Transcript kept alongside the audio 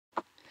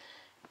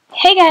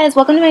Hey guys,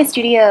 welcome to my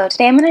studio.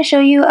 Today I'm going to show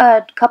you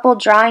a couple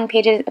drawing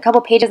pages, a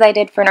couple pages I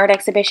did for an art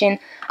exhibition.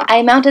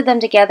 I mounted them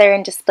together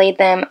and displayed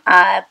them,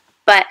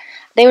 but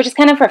they were just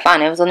kind of for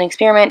fun. It was an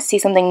experiment to see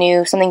something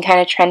new, something kind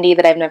of trendy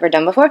that I've never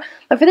done before.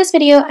 But for this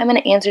video, I'm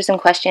going to answer some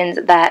questions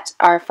that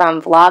are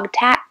from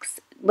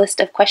VlogTac's list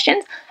of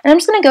questions, and I'm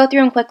just going to go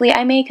through them quickly.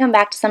 I may come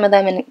back to some of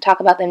them and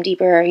talk about them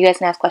deeper, or you guys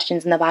can ask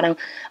questions in the bottom,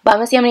 but I'm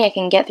going to see how many I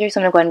can get through, so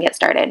I'm going to go ahead and get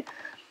started.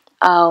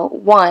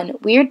 One,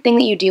 weird thing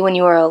that you do when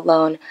you are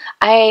alone.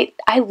 I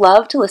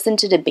love to listen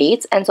to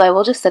debates, and so I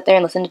will just sit there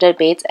and listen to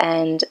debates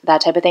and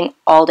that type of thing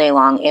all day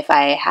long if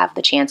I have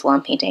the chance while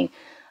I'm painting.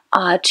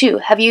 Two,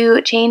 have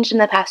you changed in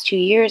the past 2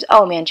 years?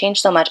 Oh man,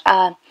 changed so much.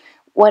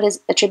 What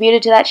is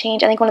attributed to that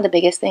change? I think one of the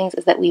biggest things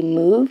is that we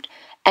moved,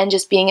 and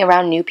just being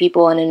around new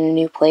people and in a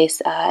new place,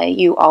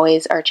 you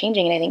always are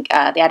changing, and I think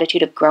the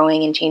attitude of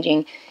growing and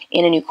changing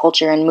in a new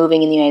culture and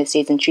moving in the United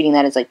States and treating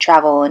that as like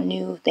travel and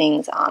new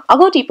things. I'll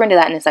go deeper into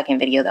that in a second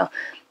video though.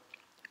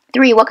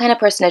 Three, what kind of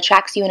person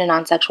attracts you in a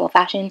non-sexual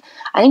fashion?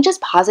 I think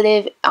just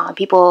positive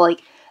people,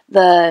 like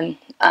the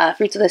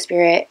fruits of the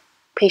spirit,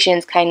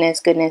 patience, kindness,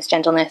 goodness,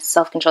 gentleness,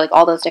 self-control, like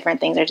all those different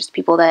things are just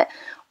people that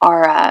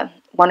are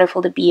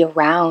wonderful to be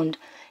around.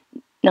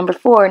 Number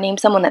four, name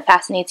someone that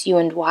fascinates you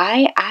and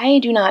why. I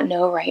do not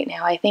know right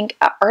now. I think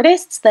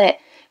artists,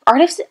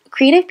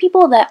 creative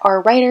people that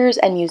are writers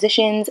and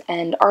musicians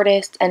and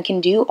artists and can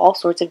do all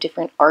sorts of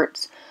different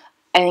arts,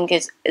 I think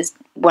is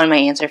one of my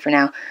answer for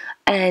now.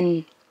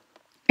 And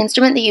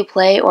instrument that you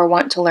play or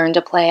want to learn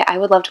to play. I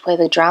would love to play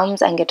the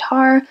drums and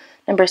guitar.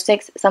 Number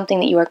six, something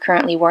that you are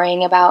currently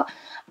worrying about.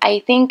 I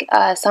think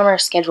summer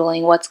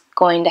scheduling, what's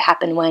going to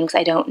happen when, because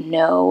I don't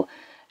know.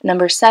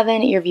 Number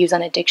seven, your views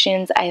on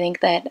addictions. I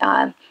think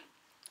that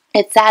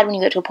it's sad when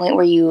you get to a point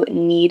where you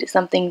need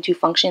something to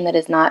function that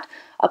is not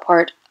a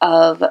part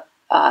of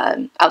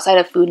outside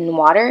of food and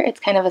water.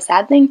 It's kind of a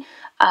sad thing.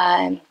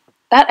 That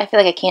I feel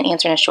like I can't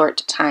answer in a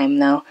short time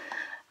though.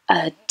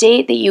 A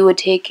date that you would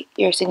take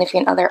your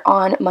significant other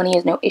on. Money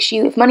is no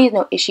issue. If money is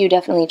no issue,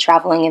 definitely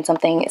traveling and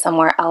something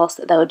somewhere else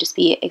that would just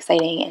be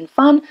exciting and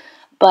fun.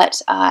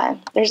 But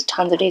there's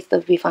tons of dates that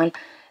would be fun.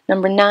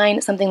 Number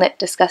nine, something that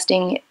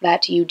disgusting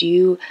that you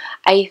do.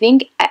 I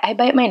think I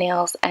bite my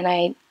nails and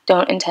I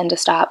don't intend to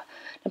stop.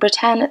 Number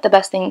 10, the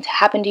best thing to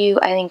happen to you.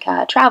 I think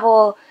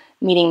travel,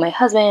 meeting my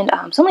husband,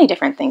 so many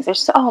different things.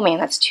 Oh man,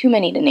 that's too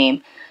many to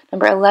name.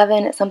 Number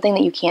 11, something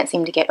that you can't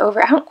seem to get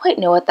over. I don't quite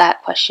know what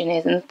that question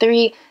is. And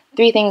three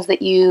things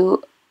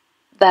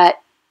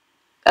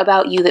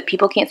about you that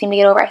people can't seem to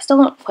get over. I still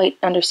don't quite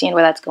understand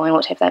where that's going,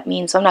 what type that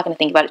means, so I'm not going to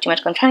think about it too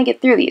much, but I'm trying to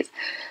get through these.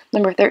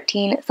 Number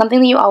 13,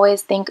 something that you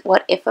always think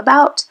what if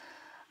about.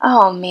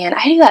 Oh man,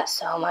 I do that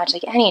so much.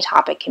 Like any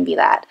topic can be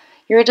that.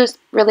 Your just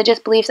religious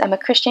beliefs. I'm a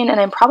Christian, and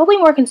I'm probably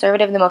more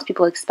conservative than most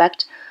people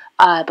expect,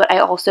 but I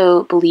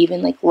also believe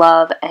in like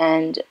love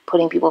and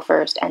putting people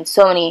first, and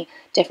so many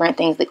different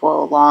things that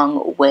go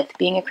along with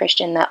being a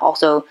Christian that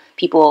also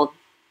people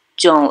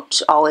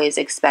don't always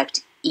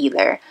expect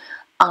either.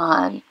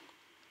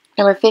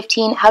 Number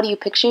 15, how do you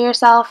picture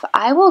yourself?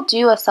 I will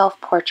do a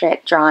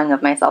self-portrait drawing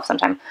of myself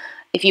sometime.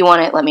 If you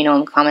want it, let me know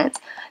in the comments.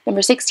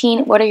 Number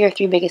 16, what are your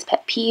 3 biggest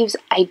pet peeves?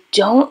 I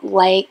don't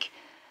like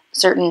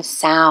certain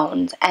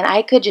sounds, and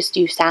I could just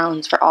do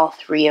sounds for all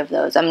 3 of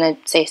those. I'm going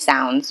to say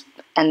sounds,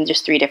 and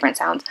just 3 different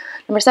sounds.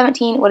 Number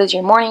 17, what is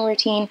your morning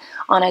routine?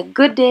 On a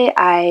good day,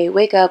 I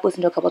wake up,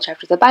 listen to a couple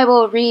chapters of the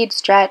Bible, read,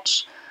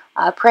 stretch,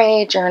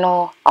 pray,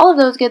 journal, all of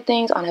those good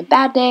things. On a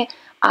bad day,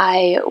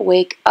 I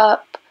wake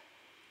up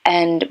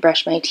and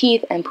brush my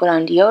teeth and put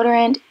on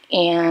deodorant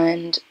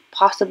and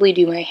possibly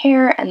do my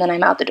hair, and then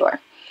I'm out the door.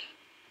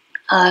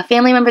 A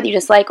family member that you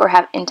dislike or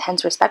have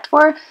intense respect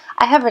for.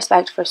 I have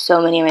respect for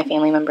so many of my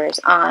family members.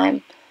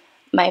 My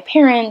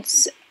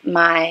parents,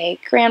 my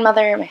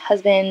grandmother, my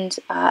husband,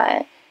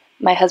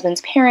 my husband's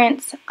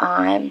parents.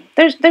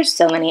 There's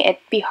so many. It'd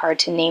be hard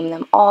to name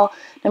them all.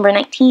 Number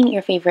 19,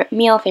 your favorite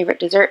meal, favorite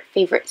dessert,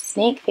 favorite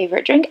snack,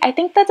 favorite drink. I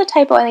think that's a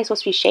typo. I think it's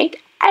supposed to be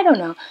shake. I don't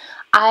know.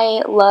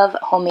 I love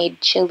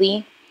homemade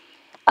chili,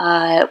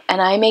 and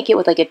I make it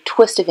with like a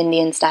twist of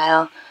Indian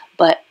style,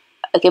 but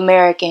like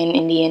American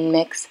Indian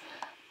mix.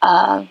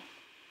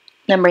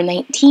 Number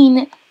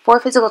 19, 4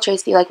 physical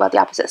traits that you like about the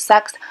opposite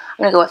sex.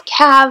 I'm going to go with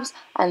calves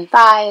and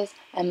thighs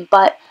and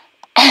butt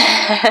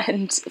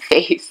and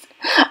face.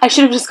 I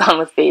should have just gone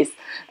with face,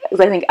 because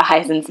I think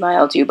eyes and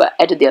smile too, but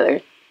I did the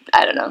other.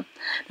 I don't know.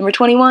 Number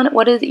 21,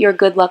 what is your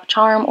good luck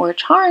charm or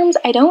charms?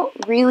 I don't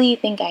really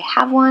think I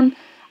have one.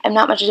 I'm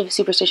not much of a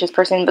superstitious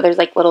person, but there's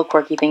like little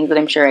quirky things that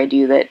I'm sure I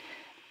do that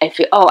I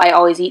feel, oh, I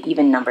always eat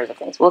even numbers of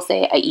things. We'll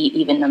say I eat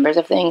even numbers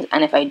of things,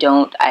 and if I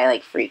don't, I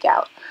like freak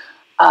out.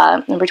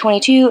 Number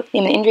 22,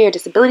 name an injury or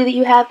disability that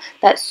you have.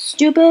 That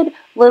stupid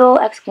little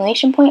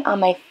exclamation point on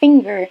my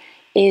finger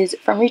is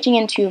from reaching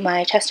into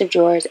my chest of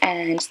drawers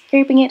and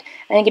scraping it.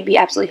 I think it'd be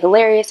absolutely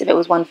hilarious if it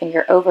was one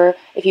finger over.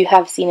 If you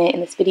have seen it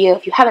in this video,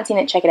 if you haven't seen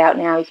it, check it out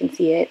now. You can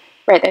see it.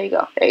 Right, there you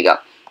go. There you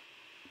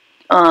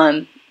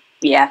go.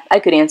 Yeah, I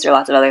could answer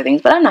lots of other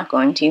things, but I'm not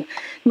going to.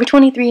 Number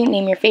 23,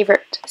 name your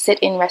favorite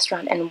sit-in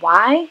restaurant and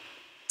why.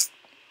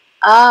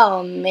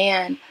 Oh,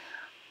 man.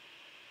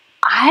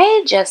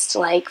 I just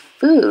like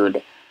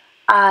food.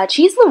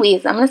 Cheese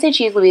Louise. I'm going to say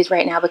Cheese Louise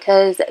right now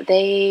because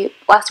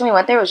last time we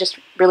went there was just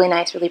really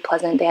nice, really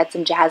pleasant. They had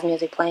some jazz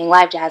music playing,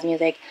 live jazz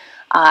music.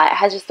 It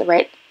has just the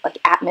right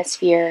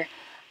atmosphere.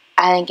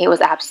 I think it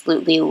was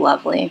absolutely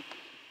lovely.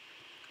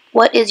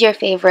 What is your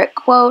favorite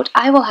quote?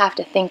 I will have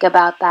to think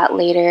about that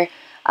later.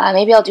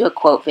 Maybe I'll do a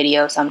quote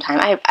video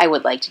sometime. I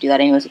would like to do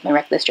that anyways with my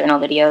Reckless Journal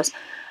videos.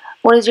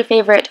 What is your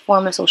favorite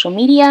form of social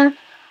media?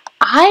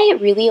 I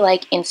really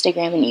like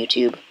Instagram and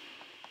YouTube.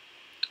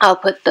 I'll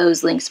put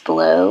those links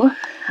below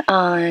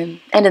and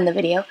in the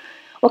video.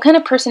 What kind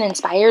of person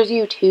inspires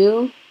you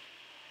too?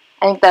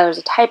 I think there was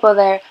a typo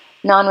there.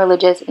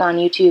 Non-religious,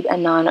 non-YouTube,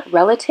 and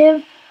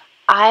non-relative.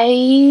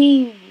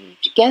 I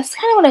guess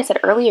kind of what I said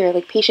earlier,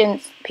 like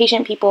patient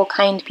people,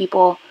 kind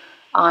people,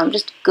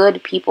 just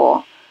good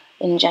people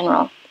in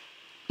general.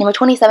 Number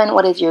 27,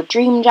 what is your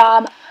dream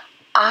job?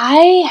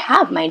 I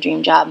have my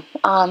dream job.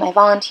 I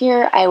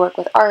volunteer, I work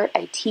with art,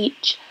 I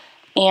teach,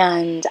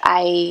 and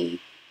I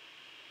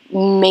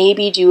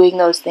maybe doing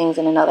those things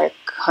in another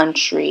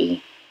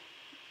country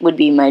would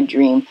be my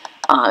dream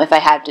if I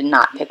had to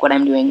not pick what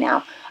I'm doing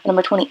now.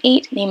 Number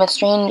 28, name a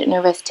strange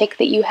nervous tic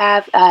that you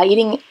have.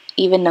 Eating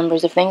even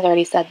numbers of things, I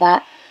already said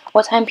that.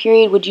 What time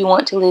period would you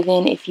want to live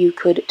in if you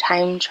could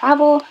time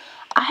travel?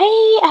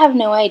 I have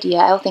no idea.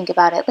 I'll think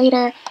about it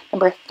later.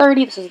 Number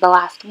 30, this is the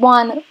last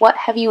one. What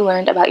have you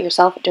learned about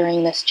yourself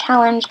during this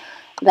challenge?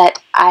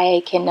 That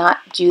I cannot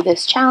do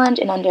this challenge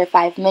in under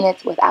 5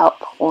 minutes without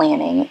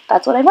planning.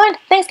 That's what I've learned.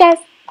 Thanks, guys.